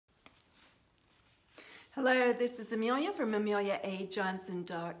Hello, this is Amelia from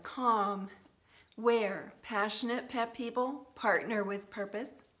AmeliaAJohnson.com, where passionate pet people partner with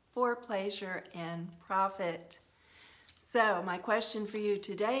purpose for pleasure and profit. So my question for you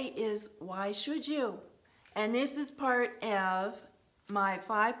today is, why should you? And this is part of my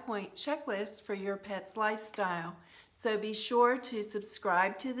 5-point checklist for your pet's lifestyle. So be sure to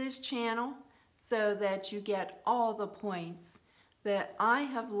subscribe to this channel so that you get all the points that I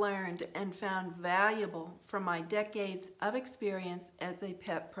have learned and found valuable from my decades of experience as a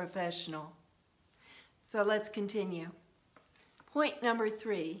pet professional. So let's continue. Point number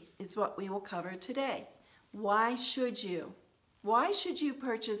 3 is what we will cover today. Why should you? Why should you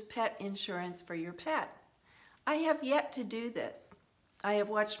purchase pet insurance for your pet? I have yet to do this. I have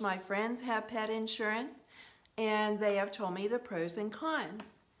watched my friends have pet insurance and they have told me the pros and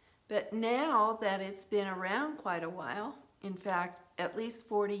cons. But now that it's been around quite a while, in fact, at least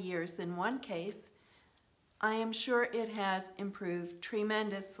 40 years in one case, I am sure it has improved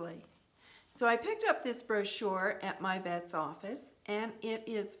tremendously. So I picked up this brochure at my vet's office, and it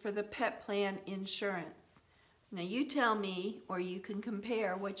is for the Pet Plan Insurance. Now you tell me, or you can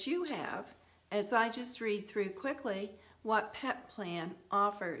compare what you have, as I just read through quickly what Pet Plan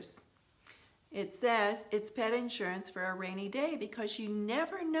offers. It says it's pet insurance for a rainy day because you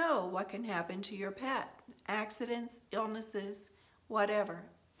never know what can happen to your pet. Accidents, illnesses, whatever.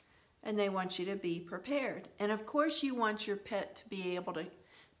 And they want you to be prepared. And of course you want your pet to be able to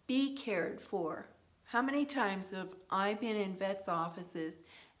be cared for. How many times have I been in vets' offices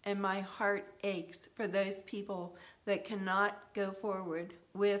and my heart aches for those people that cannot go forward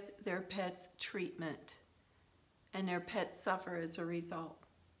with their pet's treatment and their pets suffer as a result.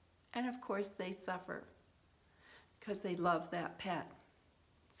 And of course they suffer because they love that pet.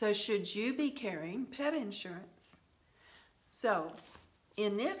 So should you be carrying pet insurance? So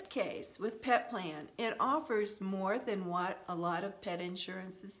in this case with Pet Plan, it offers more than what a lot of pet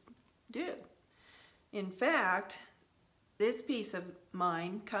insurances do. In fact, this peace of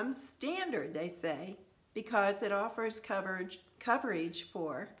mind comes standard, they say, because it offers coverage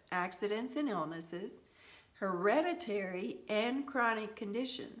for accidents and illnesses, hereditary and chronic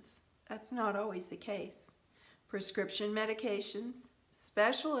conditions. That's not always the case. Prescription medications,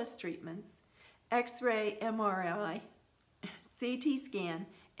 specialist treatments, X-ray, MRI, CT scan,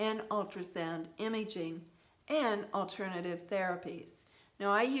 and ultrasound imaging, and alternative therapies.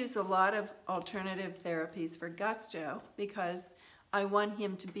 Now I use a lot of alternative therapies for Gusto because I want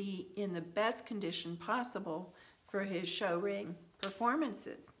him to be in the best condition possible for his show ring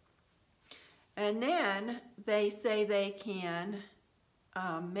performances. And then they say they can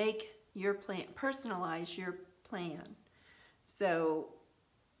make your plan, personalize your plan. So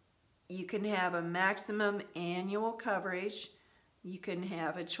you can have a maximum annual coverage. You can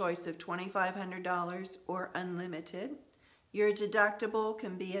have a choice of $2,500 or unlimited. Your deductible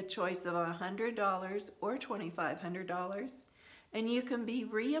can be a choice of $100 or $2,500. And you can be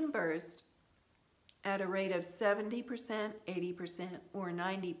reimbursed at a rate of 70%, 80%, or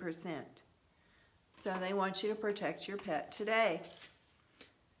 90%. So they want you to protect your pet today.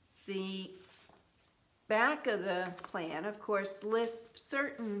 The back of the plan, of course, lists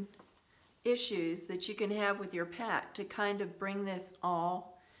certain issues that you can have with your pet to kind of bring this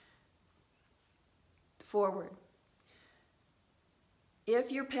all forward.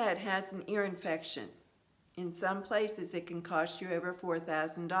 If your pet has an ear infection, in some places it can cost you over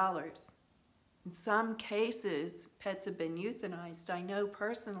 $4,000. In some cases, pets have been euthanized, I know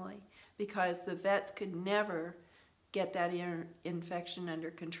personally, because the vets could never get that ear infection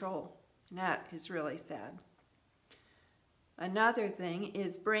under control. And that is really sad. Another thing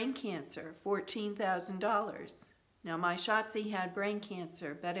is brain cancer, $14,000. Now my Shotzi had brain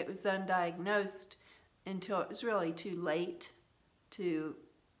cancer, but it was undiagnosed until it was really too late to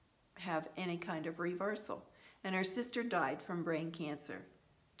have any kind of reversal. And her sister died from brain cancer.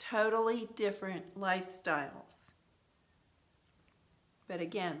 Totally different lifestyles. But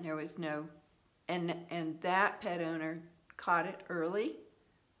again, there was no, and that pet owner caught it early,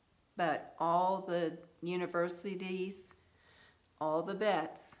 but all the universities, all the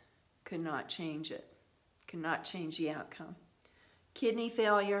vets could not change it, could not change the outcome. Kidney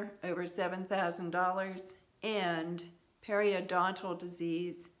failure, over $7,000, and periodontal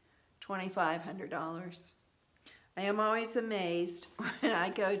disease, $2,500. I am always amazed when I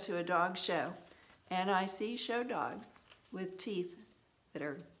go to a dog show and I see show dogs with teeth that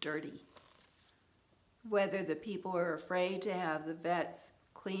are dirty. Whether the people are afraid to have the vets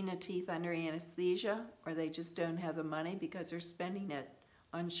clean the teeth under anesthesia or they just don't have the money because they're spending it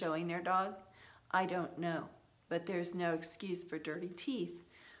on showing their dog, I don't know. But there's no excuse for dirty teeth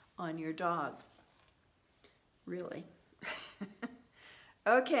on your dog. really.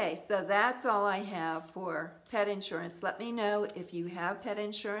 Okay, so that's all I have for pet insurance. Let me know if you have pet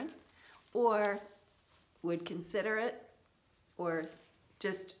insurance or would consider it, or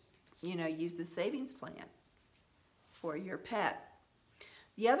just, use the savings plan for your pet.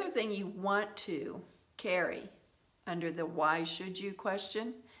 The other thing you want to carry under the why should you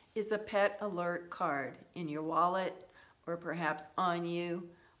question is a pet alert card in your wallet, or perhaps on you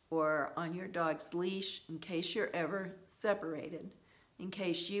or on your dog's leash, in case you're ever separated. In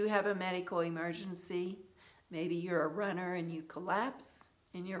case you have a medical emergency, maybe you're a runner and you collapse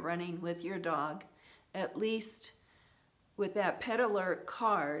and you're running with your dog. At least with that pet alert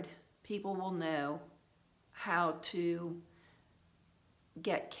card, people will know how to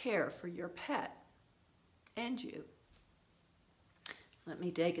get care for your pet and you. Let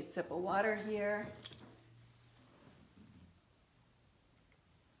me take a sip of water here.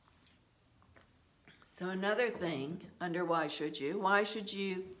 So another thing under why should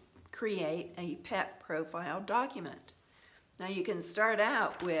you create a pet profile document? Now you can start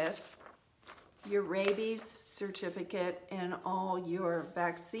out with your rabies certificate and all your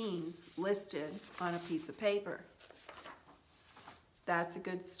vaccines listed on a piece of paper. That's a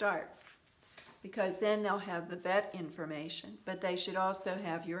good start, because then they'll have the vet information, but they should also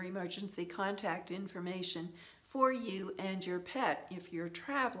have your emergency contact information for you and your pet if you're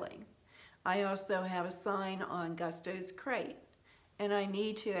traveling. I also have a sign on Gusto's crate, and I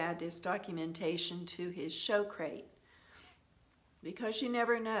need to add this documentation to his show crate, because you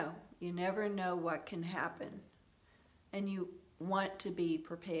never know. You never know what can happen, and you want to be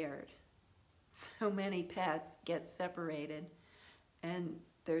prepared. So many pets get separated, and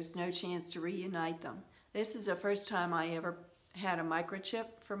there's no chance to reunite them. This is the first time I ever had a microchip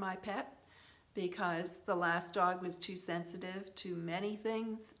for my pet, because the last dog was too sensitive to many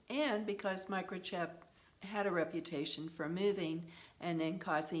things, and because microchips had a reputation for moving and then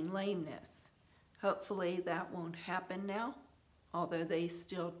causing lameness. Hopefully that won't happen now, although they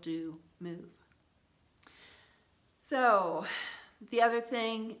still do move. So the other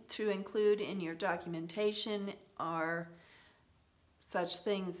thing to include in your documentation are such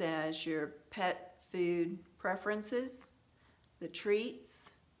things as your pet food preferences, the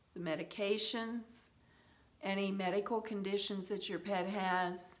treats, the medications, any medical conditions that your pet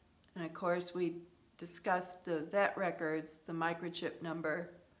has, and of course we discussed the vet records, the microchip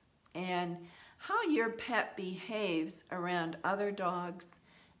number, and how your pet behaves around other dogs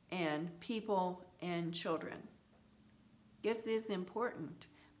and people and children. This is important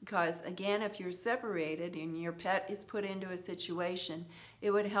because, again, if you're separated and your pet is put into a situation,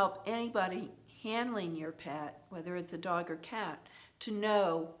 it would help anybody handling your pet, whether it's a dog or cat, to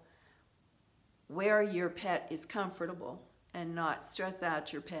know where your pet is comfortable and not stress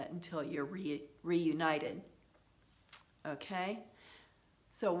out your pet until you're reunited. Okay?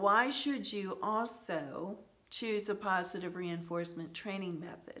 So why should you also choose a positive reinforcement training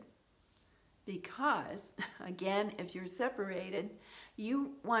method? Because, again, if you're separated,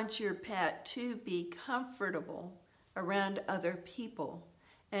 you want your pet to be comfortable around other people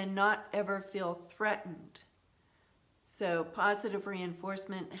and not ever feel threatened. So positive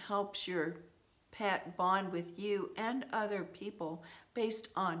reinforcement helps your pet bond with you and other people based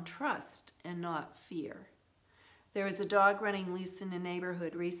on trust and not fear. There was a dog running loose in a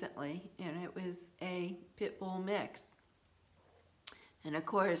neighborhood recently, and it was a pit bull mix. And of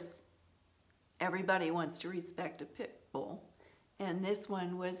course, everybody wants to respect a pit bull, and this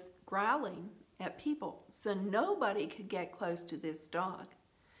one was growling at people, so nobody could get close to this dog.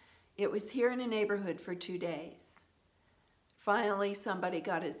 It was here in a neighborhood for 2 days. Finally, somebody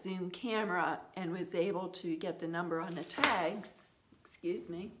got a zoom camera and was able to get the number on the tags, excuse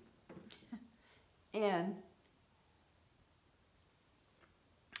me, and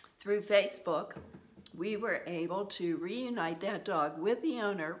through Facebook, we were able to reunite that dog with the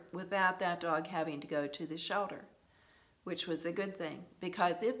owner without that dog having to go to the shelter, which was a good thing,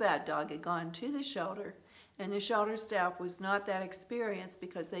 because if that dog had gone to the shelter and the shelter staff was not that experienced,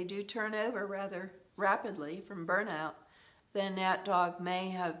 because they do turn over rather rapidly from burnout, then that dog may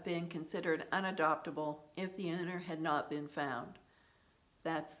have been considered unadoptable if the owner had not been found.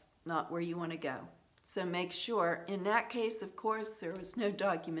 That's not where you want to go. So make sure, in that case, of course, there was no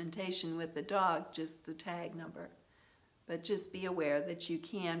documentation with the dog, just the tag number. But just be aware that you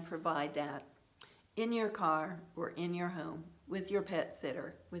can provide that in your car or in your home with your pet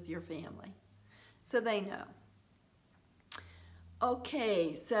sitter, with your family, so they know.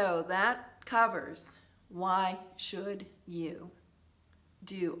 Okay, so that covers why should you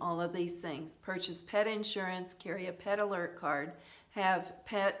do all of these things. Purchase pet insurance, carry a pet alert card, have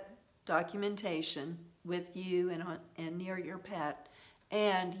pet documentation, with you and near your pet,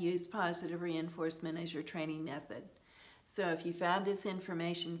 and use positive reinforcement as your training method. So if you found this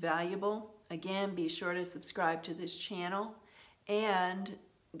information valuable, again, be sure to subscribe to this channel and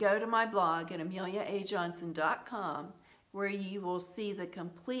go to my blog at ameliaajohnson.com, where you will see the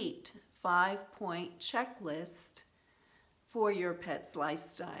complete 5-point checklist for your pet's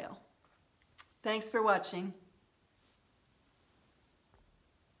lifestyle. Thanks for watching.